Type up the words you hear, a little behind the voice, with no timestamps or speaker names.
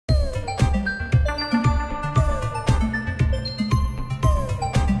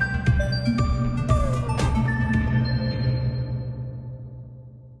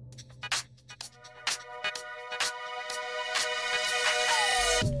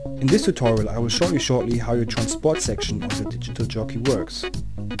In this tutorial I will show you shortly how your transport section of the digital jockey works.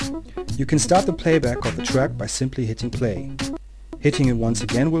 You can start the playback of the track by simply hitting play. Hitting it once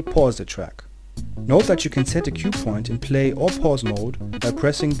again will pause the track. Note that you can set a cue point in play or pause mode by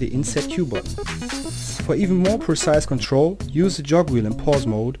pressing the Inset Cue button. For even more precise control, use the jog wheel in pause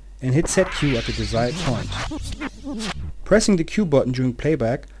mode and hit Set Cue at the desired point. Pressing the cue button during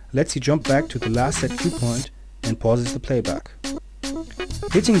playback lets you jump back to the last set cue point and pauses the playback.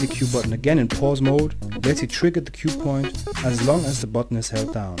 Hitting the cue button again in pause mode lets you trigger the cue point as long as the button is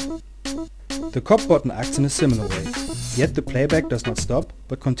held down. The cup button acts in a similar way, yet the playback does not stop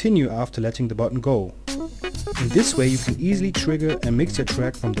but continue after letting the button go. In this way you can easily trigger and mix your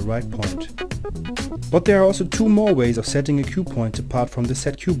track from the right point. But there are also two more ways of setting a cue point apart from the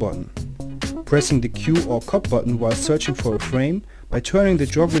Set Cue button. Pressing the cue or cup button while searching for a frame by turning the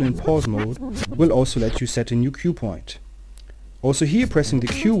jog wheel in pause mode will also let you set a new cue point. Also here pressing the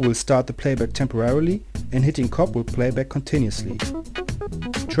cue will start the playback temporarily and hitting cup will play back continuously.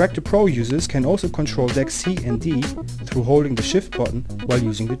 Tractor Pro users can also control decks C and D through holding the shift button while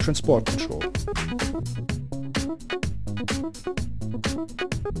using the transport control.